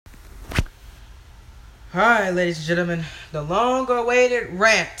Alright, ladies and gentlemen, the long-awaited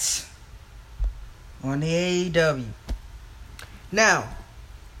rant on the AEW. Now,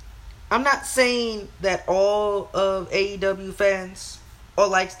 I'm not saying that all of AEW fans are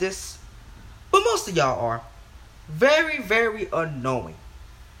like this, but most of y'all are. Very, very annoying.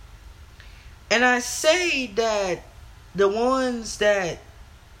 And I say that the ones that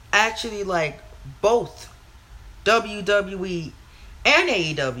actually like both WWE and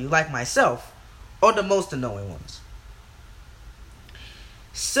AEW, like myself, are the most annoying ones.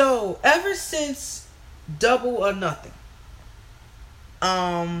 So, ever since Double or Nothing,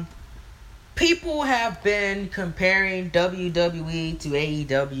 people have been comparing WWE to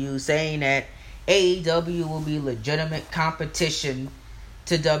AEW, saying that AEW will be legitimate competition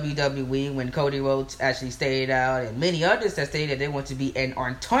to WWE when Cody Rhodes actually stayed out, and many others that stated they want to be an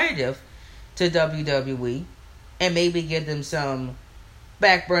alternative to WWE and maybe give them some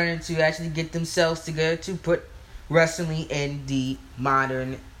backburner to actually get themselves together to put wrestling in the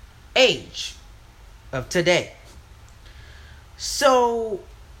modern age of today. So,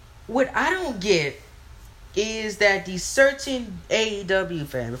 what I don't get is that the certain AEW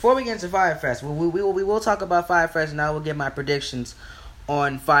fan, before we get into Fyer Fest, we will talk about Fyer Fest, and I will give my predictions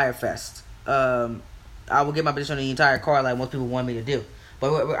on Fyer Fest. I will give my prediction on the entire card like most people want me to do.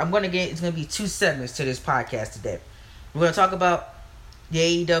 But it's going to be two segments to this podcast today. We're going to talk about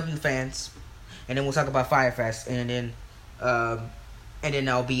the AEW fans, and then we'll talk about Fyer Fest, and then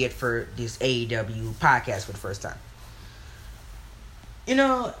that'll be it for this AEW podcast for the first time. You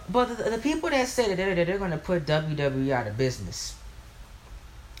know, but the people that say that they're going to put WWE out of business,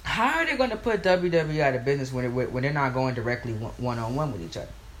 how are they going to put WWE out of business when they're not going directly one-on-one with each other?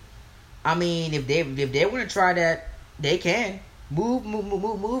 I mean, if they want to try that, they can move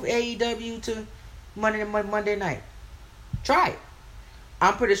AEW to Monday night. Try it.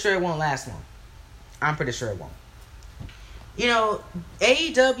 I'm pretty sure it won't last long. I'm pretty sure it won't. You know,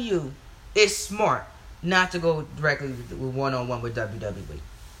 AEW is smart not to go directly one-on-one with WWE.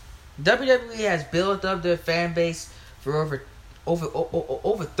 WWE has built up their fan base for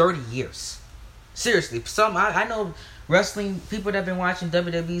over 30 years. Seriously, I know wrestling people that have been watching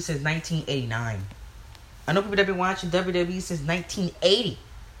WWE since 1989. I know people that have been watching WWE since 1980.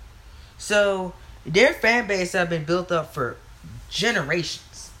 So their fan base have been built up for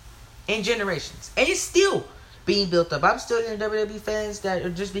generations. And it's still being built up. I'm still hearing WWE fans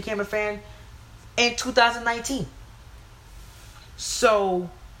that just became a fan in 2019. So,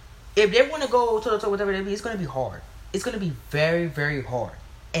 if they want to go toe-to-toe with WWE, it's going to be hard. It's going to be very, very hard.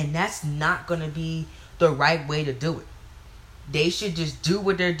 And that's not going to be the right way to do it. They should just do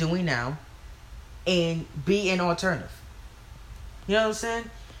what they're doing now and be an alternative. You know what I'm saying?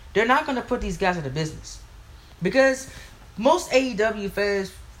 They're not going to put these guys out of business. Because most AEW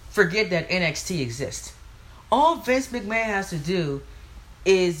fans forget that NXT exists. All Vince McMahon has to do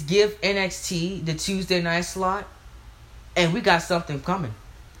is give NXT the Tuesday night slot, and we got something coming.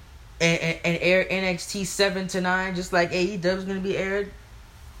 And air NXT 7 to 9, just like AEW is going to be aired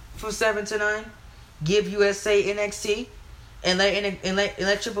from 7 to 9. Give USA NXT, and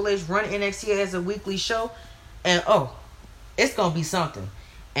let Triple H run NXT as a weekly show, and it's going to be something.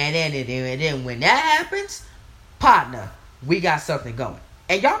 And then when that happens, partner, we got something going.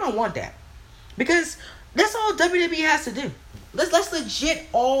 And y'all don't want that. Because that's all WWE has to do. Let's legit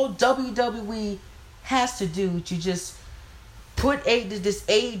all WWE has to do to just put this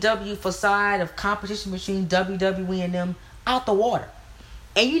AEW facade of competition between WWE and them out the water.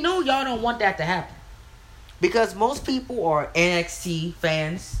 And you know y'all don't want that to happen. Because most people are NXT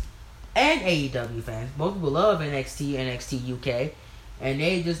fans and AEW fans. Most people love NXT UK. And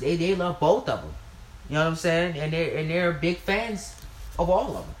they love both of them. You know what I'm saying? And they're big fans of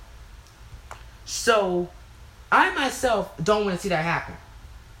all of them. So, I myself don't want to see that happen.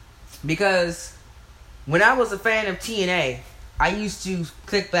 Because when I was a fan of TNA, I used to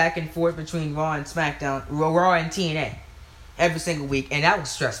click back and forth between Raw and SmackDown, Raw and TNA every single week, and that was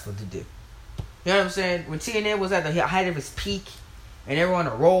stressful to do. You know what I'm saying? When TNA was at the height of its peak and they were on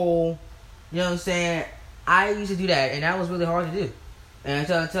a roll, you know what I'm saying? I used to do that, and that was really hard to do. And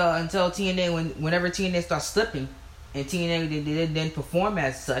until TNA, whenever TNA starts slipping and TNA didn't perform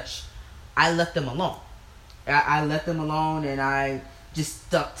as such, I left them alone. I left them alone, and I just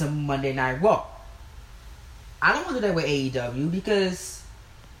stuck to Monday Night Raw. I don't want to do that with AEW because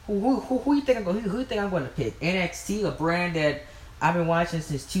who you think I'm going to pick? NXT, a brand that I've been watching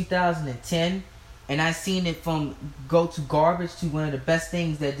since 2010, and I've seen it from go to garbage to one of the best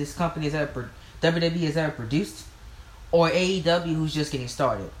things that this company WWE has ever produced, or AEW, who's just getting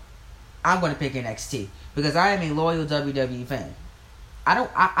started. I'm going to pick NXT because I am a loyal WWE fan.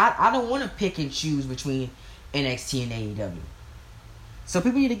 I don't want to pick and choose between NXT and AEW. So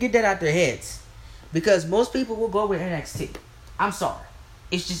people need to get that out their heads, because most people will go with NXT. I'm sorry,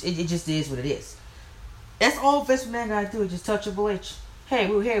 it's just it just is what it is. That's all Vince McMahon gotta do is just touch Triple H. Hey,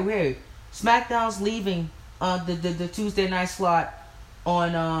 we're here. SmackDown's leaving the Tuesday night slot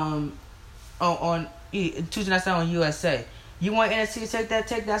on Tuesday night slot on USA. You want NXT to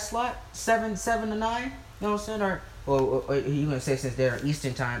take that slot 7 to 9? You know what I'm saying? Or you gonna say, since they're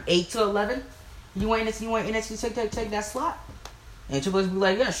Eastern time, 8 to 11? You want NXT to take that slot? And Triple H will be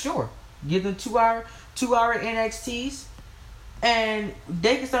like, yeah, sure. Give them 2 hour NXTs, and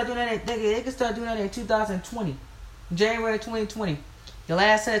they can start doing that. They can start doing that in 2020, January 2020. The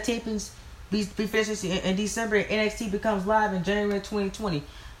last set of tapings be finished in December. NXT becomes live in January 2020.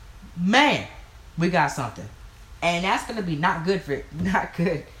 Man, we got something, and that's gonna be not good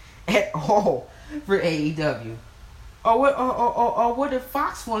at all for AEW. Or what if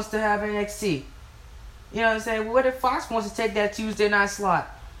Fox wants to have NXT? You know what I'm saying? What if Fox wants to take that Tuesday night slot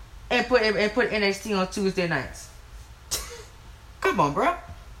and put NXT on Tuesday nights? Come on, bro,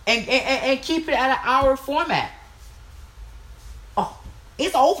 and keep it at an hour format. Oh,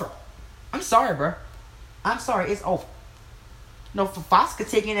 it's over. I'm sorry, bro. I'm sorry, it's over. No, Fox could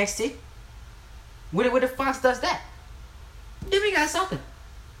take NXT. What if Fox does that? Then we got something.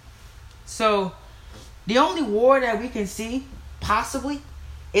 So, the only war that we can see, possibly,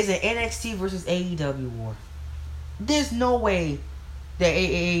 is an NXT versus AEW war. There's no way that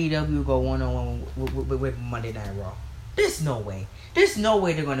AEW will go one-on-one with Monday Night Raw. There's no way. There's no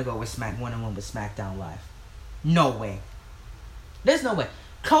way they're going to go with one-on-one with SmackDown Live. No way. There's no way.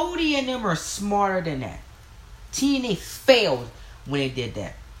 Cody and them are smarter than that. TNA failed when they did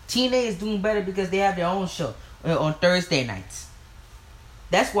that. TNA is doing better because they have their own show on Thursday nights.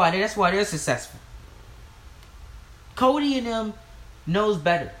 That's why they're successful. Cody and them knows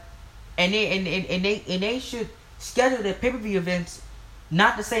better, and they should schedule their pay-per-view events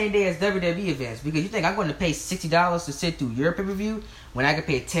not the same day as WWE events, because you think I'm going to pay $60 to sit through your pay-per-view when I can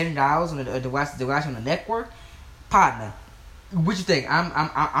pay $10 to watch on the network? Partner, what you think?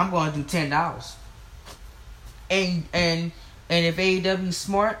 I'm going to do $10. And if AEW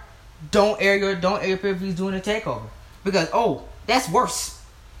smart, don't air your pay-per-views during the takeover, because that's worse.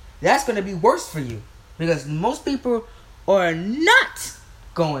 That's going to be worse for you, because most people are not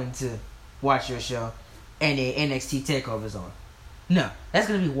going to watch your show and the NXT takeovers on. No, that's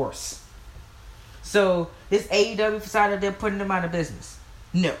going to be worse. So this AEW side of them putting them out of business.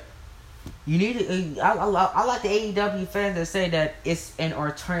 No, you need to. I like the AEW fans that say that it's an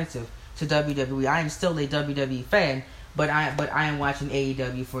alternative to WWE. I am still a WWE fan, but I am watching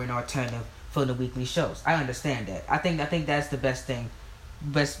AEW for an alternative for the weekly shows. I understand that. I think that's the best thing,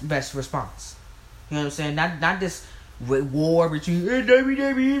 best response. You know what I'm saying? Not this war between WWE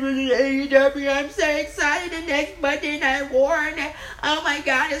and AEW. I'm so excited. The next Monday Night War. And oh my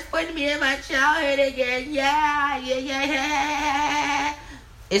God, it's putting me in my childhood again. Yeah.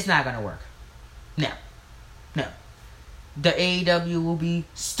 It's not gonna work. No. The AEW will be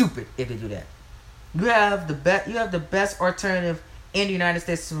stupid if they do that. You have the best alternative in the United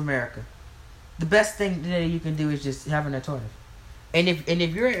States of America. The best thing that you can do is just have an alternative. And if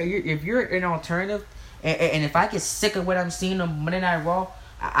you're an alternative, and if I get sick of what I'm seeing on Monday Night Raw,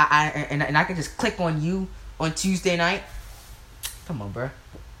 I can just click on you on Tuesday night. Come on, bro.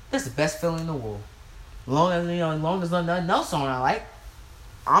 That's the best feeling in the world. Long as there's nothing else on I like,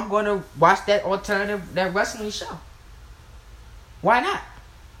 I'm gonna watch that wrestling show. Why not?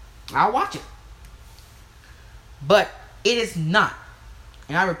 I'll watch it. But it is not,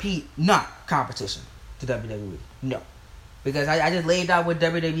 and I repeat, not competition to WWE. No. Because I just laid out what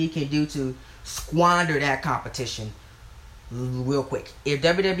WWE can do to squander that competition real quick. If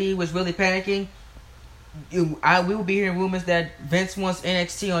WWE was really panicking, we would be hearing rumors that Vince wants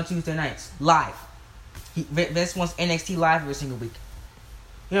NXT on Tuesday nights live. Vince wants NXT live every single week.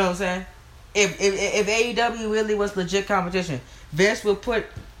 You know what I'm saying? If AEW really was legit competition, Vince would put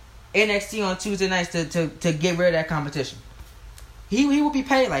NXT on Tuesday nights to get rid of that competition. He would be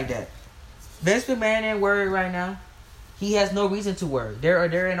paid like that. Vince McMahon ain't worried right now. He has no reason to worry.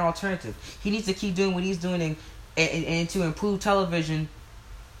 They're an alternative. He needs to keep doing what he's doing and to improve television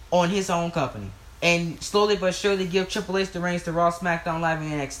on his own company. And slowly but surely give Triple H the reins to Raw, SmackDown Live,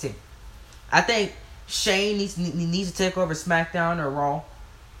 and NXT. I think Shane needs to take over SmackDown or Raw.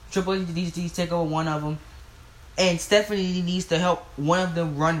 Triple H needs to take over one of them. And Stephanie needs to help one of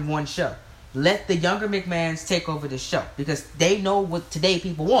them run one show. Let the younger McMahons take over the show, because they know what today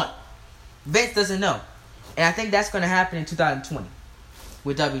people want. Vince doesn't know. And I think that's going to happen in 2020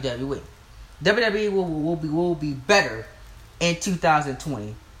 with WWE. WWE will be better in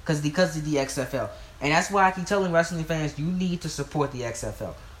 2020 because of the XFL. And that's why I keep telling wrestling fans, you need to support the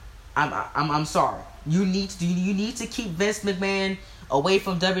XFL. I'm sorry. You need to keep Vince McMahon away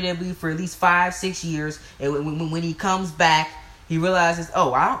from WWE for at least 5-6 years. And when he comes back, he realizes,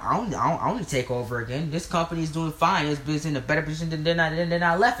 oh, I only take over again. This company is doing fine. It's in a better position than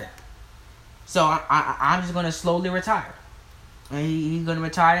I left it. So I'm just gonna slowly retire. And he's gonna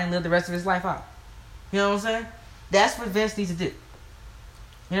retire and live the rest of his life out. You know what I'm saying? That's what Vince needs to do.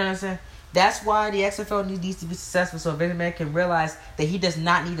 You know what I'm saying? That's why the XFL needs to be successful, so Vince McMahon can realize that he does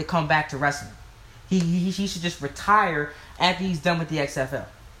not need to come back to wrestling. He should just retire after he's done with the XFL.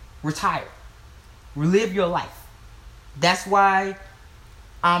 Retire. Relive your life. That's why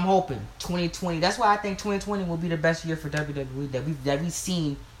I'm hoping 2020. That's why I think 2020 will be the best year for WWE that we've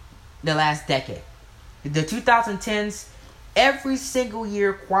seen the last decade. The 2010s, every single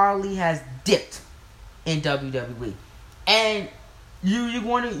year, quality has dipped in WWE, and you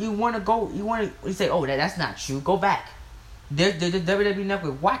want to say, oh, that's not true. Go back. The WWE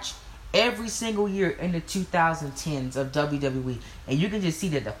Network, watch every single year in the 2010s of WWE, and you can just see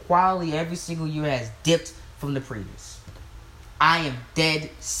that the quality every single year has dipped from the previous. I am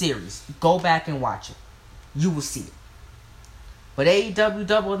dead serious. Go back and watch it. You will see it. But AEW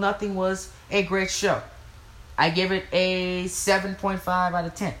Double or Nothing was a great show. I give it a 7.5 out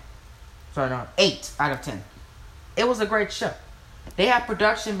of 10. Sorry, no, 8 out of 10. It was a great show. They have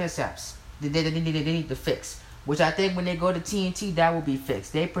production mishaps they need to fix, which I think when they go to TNT, that will be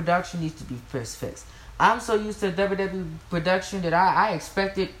fixed. Their production needs to be fixed. I'm so used to WWE production that I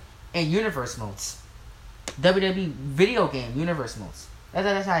expected in universe modes. WWE video game universe modes.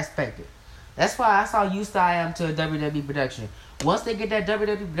 That's how I expected. That's how used I am to WWE production. Once they get that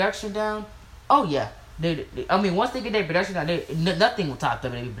WWE production down, oh yeah. Once they get their production down, nothing will top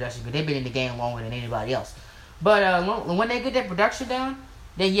WWE production because they've been in the game longer than anybody else. But when they get their production down,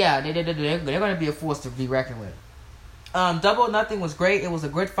 then yeah, they're going to be a force to be reckoned with. Double or Nothing was great. It was a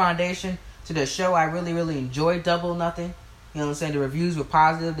good foundation to the show. I really, really enjoyed Double or Nothing. You know what I'm saying? The reviews were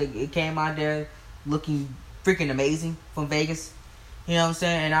positive. It came out there looking freaking amazing from Vegas. You know what I'm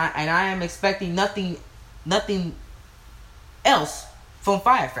saying? And I am expecting nothing else from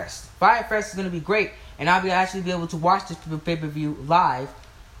Fyer Fest. Fyer Fest is going to be great, and I'll actually be able to watch this pay-per-view live.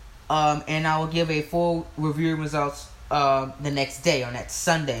 And I will give a full review results the next day, on that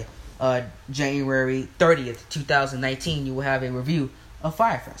Sunday, January 30th, 2019. You will have a review of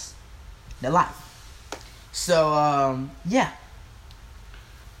Fyer Fest, the live. So yeah.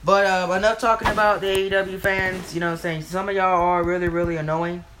 But enough talking about the AEW fans. You know what I'm saying? Some of y'all are really, really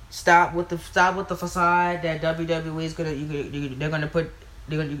annoying. Stop with the facade that WWE is they're gonna put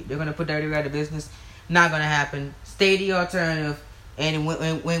WWE out of business. Not gonna happen. Stay the alternative. And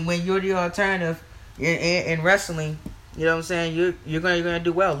when you're the alternative in wrestling, you know what I'm saying, you're gonna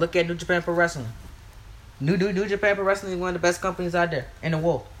do well. Look at New Japan Pro Wrestling. New Japan Pro Wrestling is one of the best companies out there in the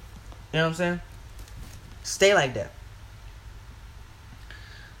world. You know what I'm saying? Stay like that.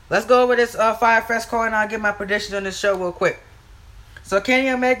 Let's go over this Fyer Fest call, and I'll get my prediction on this show real quick. So Kenny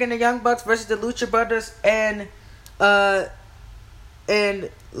Omega and the Young Bucks versus the Lucha Brothers and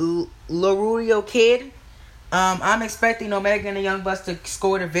Laredo Kid. I'm expecting Omega and the Young Bucks to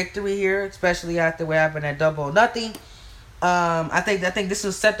score the victory here, especially after what happened at Double or Nothing. I think this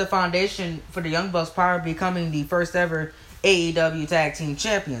will set the foundation for the Young Bucks probably becoming the first ever AEW Tag Team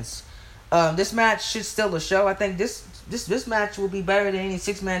Champions. This match should still a show. I think this match will be better than any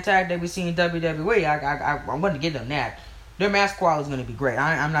 6-man tag that we see in WWE. I'm going to give them that. Their match quality is going to be great.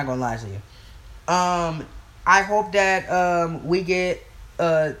 I'm not going to lie to you. I hope that we get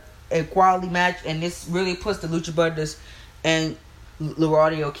a quality match, and this really puts the Lucha Brothers and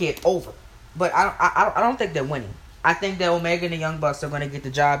Laredo Kid over. But I don't think they're winning. I think that Omega and the Young Bucks are going to get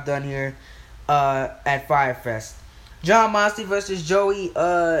the job done here at Fyer Fest. Jon Moxley versus Joey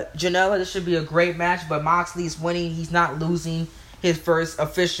Janela. This should be a great match, but Moxley's winning. He's not losing his first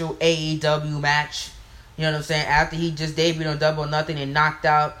official AEW match. You know what I'm saying? After he just debuted on Double or Nothing and knocked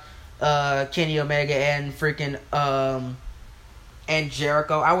out Kenny Omega and freaking and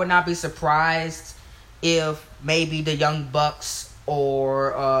Jericho. I would not be surprised if maybe the Young Bucks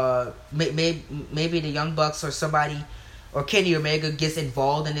or maybe the Young Bucks or somebody or Kenny Omega gets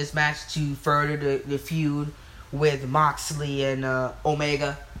involved in this match to further the feud with Moxley and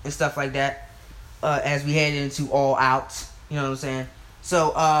Omega and stuff like that as we head into All Out. You know what I'm saying?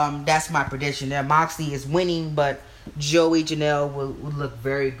 So that's my prediction there. Moxley is winning, but Joey Janelle would look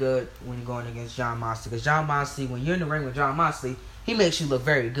very good when you're going against Jon Moxley. Because Jon Moxley, when you're in the ring with Jon Moxley, he makes you look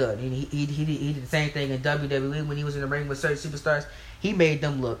very good. And he did the same thing in WWE when he was in the ring with certain superstars. He made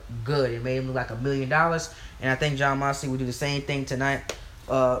them look good. It made him look like $1 million. And I think Jon Moxley will do the same thing tonight.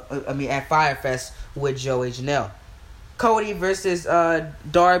 At Fire Fest with Joey Janelle. Cody versus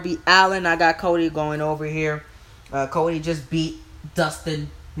Darby Allin. I got Cody going over here. Cody just beat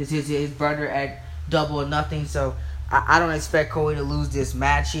Dustin, his brother, at Double or Nothing. So I don't expect Cody to lose this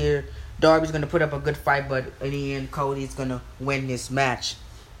match here. Darby's going to put up a good fight, but in the end, Cody's going to win this match.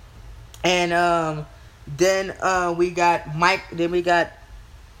 And then we got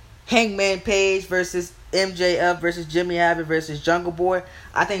Hangman Page versus MJF versus Jimmy Abbott versus Jungle Boy.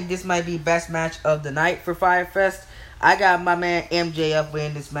 I think this might be best match of the night for Fire Fest. I got my man MJF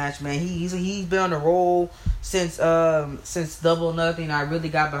winning this match, man. He's been on a roll since Double or Nothing. I really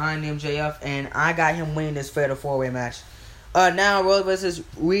got behind MJF, and I got him winning this Fatal 4-Way match. Now Rose versus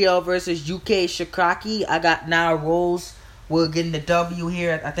Rio versus UK Shikaki. I got now Rose. We're getting the W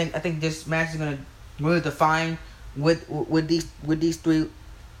here. I think this match is gonna really define what these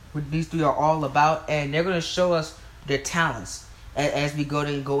three are all about, and they're gonna show us their talents as we go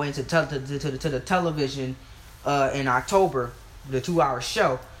into the television in October, the 2-hour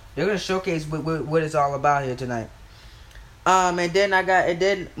show. They're gonna showcase what it's all about here tonight. And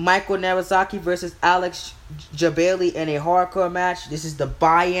then Michael Narazaki versus Alex Jabali in a hardcore match. This is the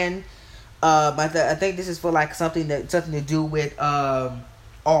buy-in. I think this is for like something to do with All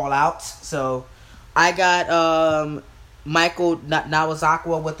Out. So I got Michael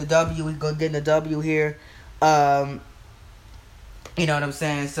Narazaki with the W. We're gonna get the W here. You know what I'm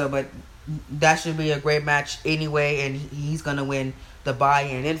saying? So, but that should be a great match anyway, and he's gonna win the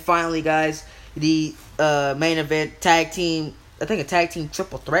buy-in. And then finally, guys, the main event tag team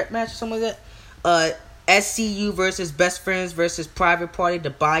triple threat match or something like that. SCU versus Best Friends versus Private Party. The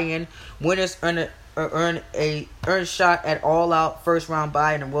buy-in winners earn a shot at All Out first round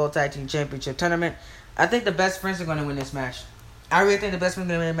buy in the World Tag Team Championship tournament. I think the Best Friends are gonna win this match. I really think the Best Friends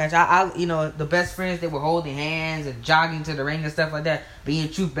are gonna win the match. The Best Friends, they were holding hands and jogging to the ring and stuff like that, being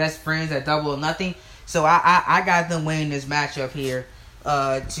true best friends at Double or Nothing. So I got them winning this matchup here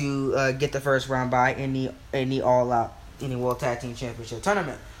to get the first round bye in the All Out in the World Tag Team Championship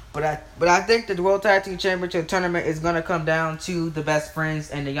tournament. But I think that the World Tag Team Championship tournament is gonna come down to the Best Friends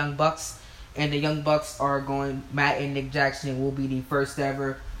and the Young Bucks, and the Young Bucks Matt and Nick Jackson will be the first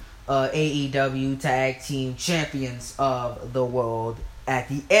ever AEW Tag Team Champions of the world at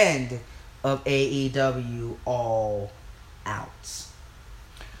the end of AEW All Out.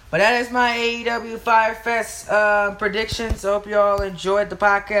 But that is my AEW Fire Fest predictions. I hope you all enjoyed the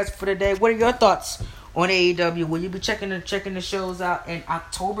podcast for today. What are your thoughts on AEW? Will you be checking the shows out in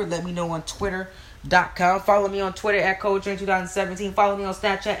October? Let me know on Twitter.com. Follow me on Twitter at CodeTrain2017. Follow me on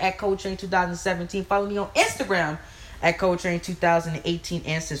Snapchat at CodeTrain2017. Follow me on Instagram at CodeTrain2018.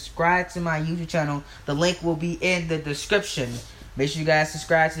 And subscribe to my YouTube channel. The link will be in the description. Make sure you guys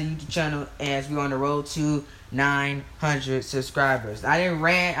subscribe to the YouTube channel as we're on the road to 900 subscribers. I didn't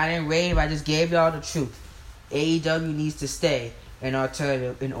rant, I didn't rave, I just gave y'all the truth. AEW needs to stay an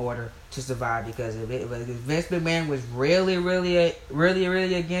alternative in order to survive, because if Vince McMahon was really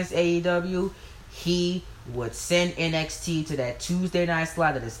against AEW, he would send NXT to that Tuesday night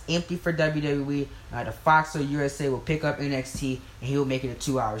slot that is empty for WWE. The Fox or USA will pick up NXT and he will make it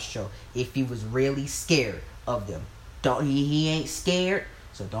a 2-hour show if he was really scared of them. He ain't scared,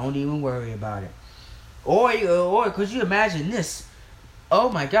 so don't even worry about it. Or could you imagine this? Oh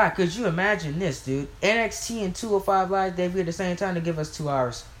my God, could you imagine this, dude? NXT and 205 Live debut at the same time to give us 2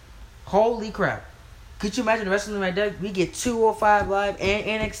 hours. Holy crap. Could you imagine the rest of them right there? We get 205 Live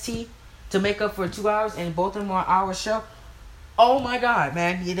and NXT to make up for 2 hours, and both of them are an hour show. Oh my God,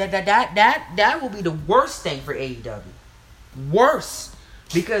 man. That will be the worst thing for AEW. Worse.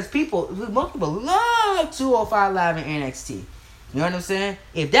 Because most people love 205 Live and NXT. You know what I'm saying?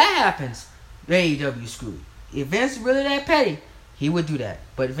 If that happens, AEW screwed. If Vince really that petty, he would do that.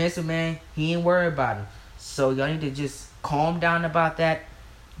 But Vince McMahon, he ain't worried about it. So y'all need to just calm down about that,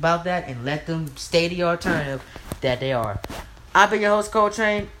 and let them stay the alternative that they are. I've been your host, Cole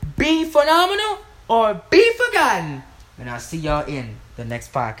Train. Be phenomenal or be forgotten. And I'll see y'all in the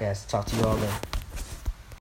next podcast. Talk to y'all later.